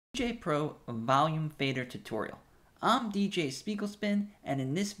DJ Pro Volume Fader Tutorial. I'm DJ Spiegel, and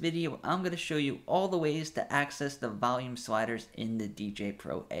in this video I'm going to show you all the ways to access the volume sliders in the DJ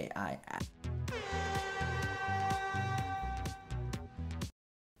Pro AI app.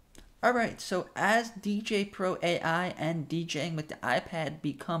 Alright, so as DJ Pro AI and DJing with the iPad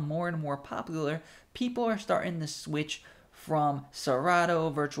become more and more popular, people are starting to switch from Serato,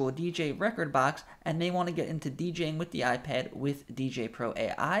 Virtual DJ, Rekordbox, and they want to get into DJing with the iPad with DJ Pro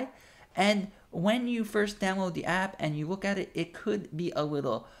AI. And when you first download the app and you look at it, it could be a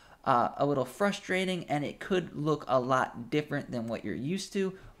little frustrating, and it could look a lot different than what you're used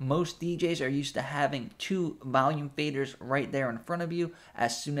to. Most DJs are used to having two volume faders right there in front of you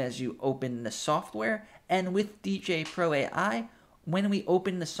as soon as you open the software. And with DJ Pro AI, when we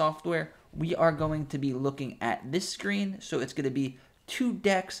open the software, we are going to be looking at this screen. So it's going to be two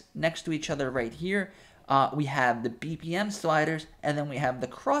decks next to each other right here. We have the BPM sliders, and then we have the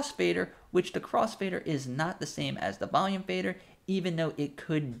crossfader, which the crossfader is not the same as the volume fader, even though it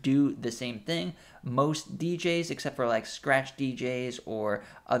could do the same thing. Most DJs, except for like scratch DJs or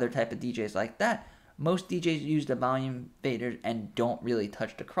other type of DJs like that, most DJs use the volume fader and don't really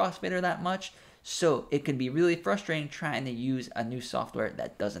touch the crossfader that much. So it can be really frustrating trying to use a new software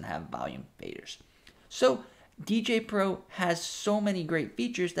that doesn't have volume faders. So DJ Pro has so many great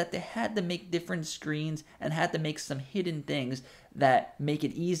features that they had to make different screens and had to make some hidden things that make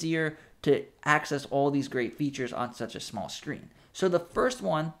it easier to access all these great features on such a small screen. So the first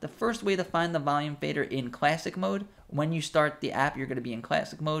way to find the volume fader in classic mode, when you start the app, you're going to be in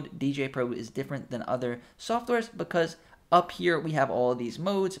classic mode. DJ Pro is different than other softwares because up here we have all of these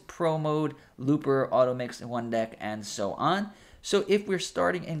modes: Pro mode, looper, auto mix, one deck, and so on. So if we're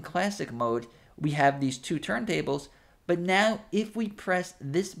starting in classic mode, we have these two turntables, but now if we press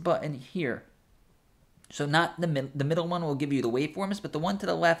this button here, so not the middle one will give you the waveforms, but the one to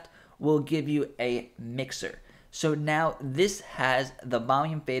the left will give you a mixer. So now this has the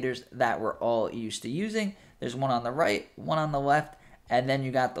volume faders that we're all used to using. There's one on the right, one on the left, and then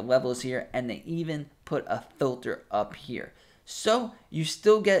you got the levels here, and they even put a filter up here. So you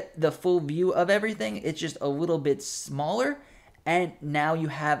still get the full view of everything. It's just a little bit smaller. And now you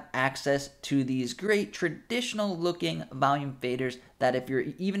have access to these great traditional looking volume faders that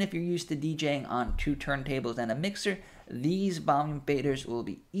even if you're used to DJing on two turntables and a mixer, these volume faders will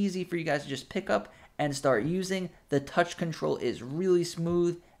be easy for you guys to just pick up and start using. The touch control is really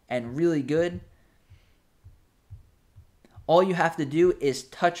smooth and really good. All you have to do is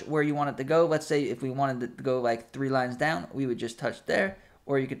touch where you want it to go. Let's say if we wanted it to go like 3 lines down, we would just touch there,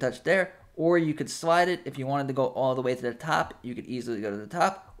 or you could touch there. Or you could slide it. If you wanted to go all the way to the top, you could easily go to the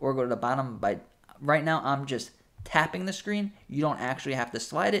top or go to the bottom. Right now, I'm just tapping the screen. You don't actually have to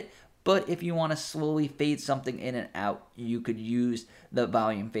slide it. But if you want to slowly fade something in and out, you could use the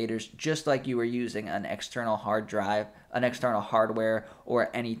volume faders just like you were using an external hard drive, an external hardware, or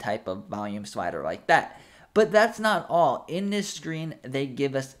any type of volume slider like that. But that's not all. In this screen, they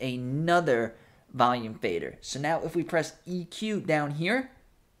give us another volume fader. So now if we press EQ down here,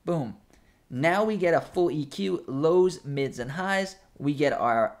 boom. Now we get a full EQ, lows, mids, and highs. We get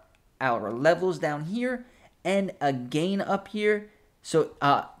our levels down here and a gain up here. So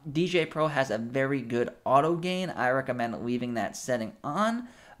DJ Pro has a very good auto gain. I recommend leaving that setting on.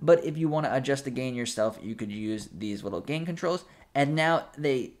 But if you want to adjust the gain yourself, you could use these little gain controls. And now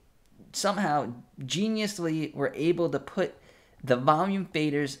they somehow geniusly were able to put the volume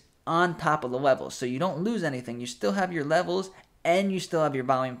faders on top of the levels. So you don't lose anything. You still have your levels and you still have your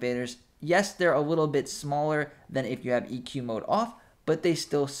volume faders. Yes, they're a little bit smaller than if you have EQ mode off, but they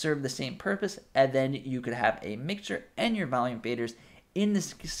still serve the same purpose. And then you could have a mixer and your volume faders in the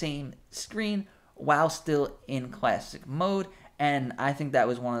same screen while still in classic mode. And I think that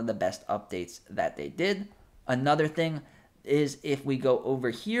was one of the best updates that they did. Another thing is if we go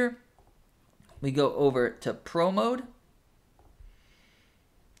over here, we go over to Pro mode.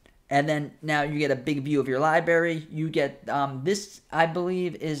 And then now you get a big view of your library. You get this, I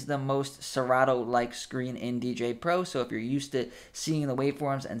believe, is the most Serato-like screen in DJ Pro. So if you're used to seeing the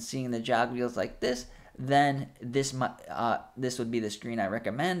waveforms and seeing the jog wheels like this, then this would be the screen I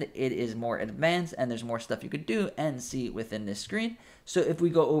recommend. It is more advanced and there's more stuff you could do and see within this screen. So if we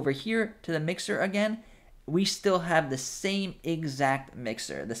go over here to the mixer again, we still have the same exact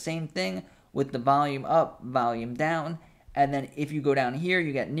mixer. The same thing with the volume up, volume down. And then if you go down here,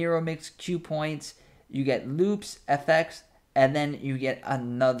 you get Nero Mix, Cue Points, you get loops, FX, and then you get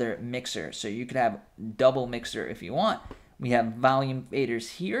another mixer. So you could have double mixer if you want. We have volume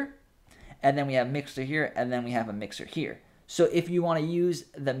faders here, and then we have mixer here, and then we have a mixer here. So if you want to use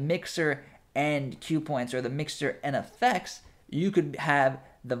the mixer and cue points or the mixer and effects, you could have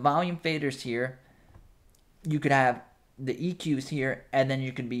the volume faders here. You could have the EQs here, and then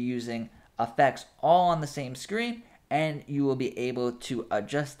you could be using effects all on the same screen, and you will be able to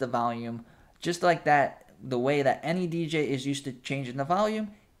adjust the volume just like that. The way that any DJ is used to changing the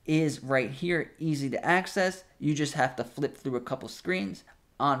volume is right here, easy to access. You just have to flip through a couple screens.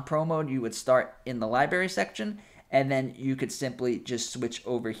 On Pro mode, you would start in the library section, and then you could simply just switch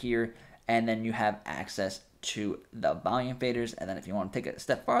over here, and then you have access to the volume faders. And then if you want to take it a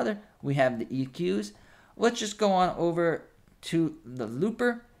step farther, we have the EQs. Let's just go on over to the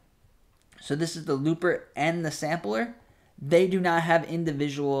looper. So this is the looper and the sampler. They do not have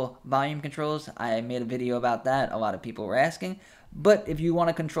individual volume controls. I made a video about that. A lot of people were asking. But if you want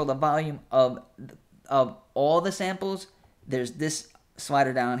to control the volume of all the samples, there's this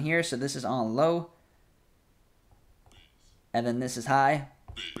slider down here. So this is on low. And then this is high.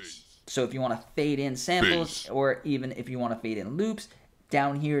 So if you want to fade in samples, or even if you want to fade in loops,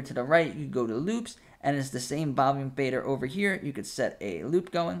 down here to the right, you go to loops. And it's the same volume fader over here. You could set a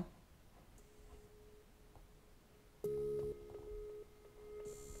loop going.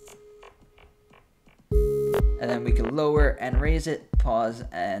 And then we can lower and raise it, pause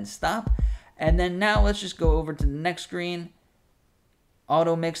and stop. And then now let's just go over to the next screen.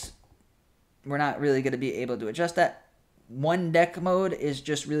 Auto mix, we're not really going to be able to adjust that. One deck mode is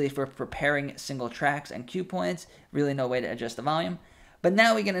just really for preparing single tracks and cue points. Really no way to adjust the volume. But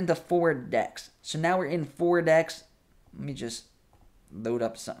now we get into 4 decks. So now we're in 4 decks. Let me just load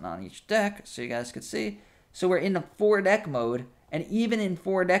up something on each deck so you guys could see. So we're in the 4 deck mode. And even in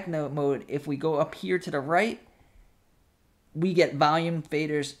 4 deck mode, if we go up here to the right, we get volume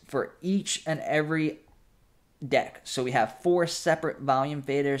faders for each and every deck. So we have 4 separate volume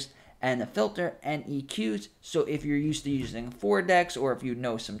faders and the filter and EQs. So if you're used to using 4 decks, or if you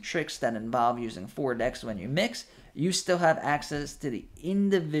know some tricks that involve using 4 decks when you mix, you still have access to the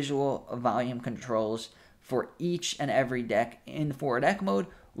individual volume controls for each and every deck in 4 deck mode,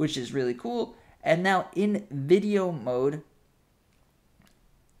 which is really cool. And now in video mode,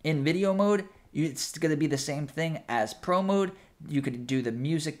 it's going to be the same thing as Pro mode. You could do the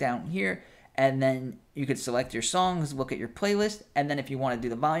music down here, and then you could select your songs, look at your playlist, and then if you want to do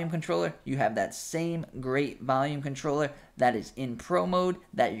the volume controller, you have that same great volume controller that is in Pro mode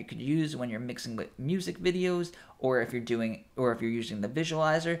that you could use when you're mixing with music videos, or if you're using the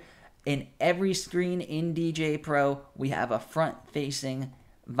visualizer. In every screen in DJ Pro, we have a front-facing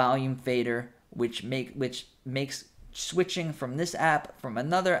volume fader, which makes switching from this app from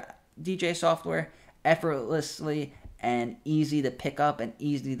another DJ software effortlessly and easy to pick up and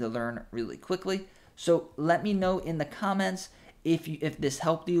easy to learn really quickly. So let me know in the comments if this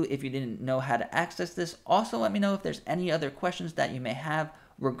helped you, if you didn't know how to access this. Also, let me know if there's any other questions that you may have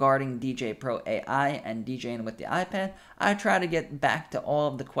regarding DJ Pro AI and DJing with the iPad. I try to get back to all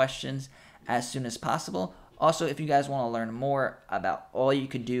of the questions as soon as possible. Also, if you guys want to learn more about all you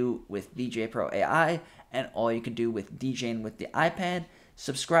could do with DJ Pro AI and all you could do with DJing with the iPad,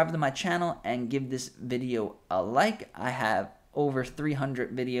 subscribe to my channel and give this video a like. I have over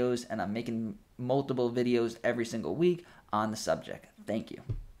 300 videos and I'm making multiple videos every single week on the subject. Thank you.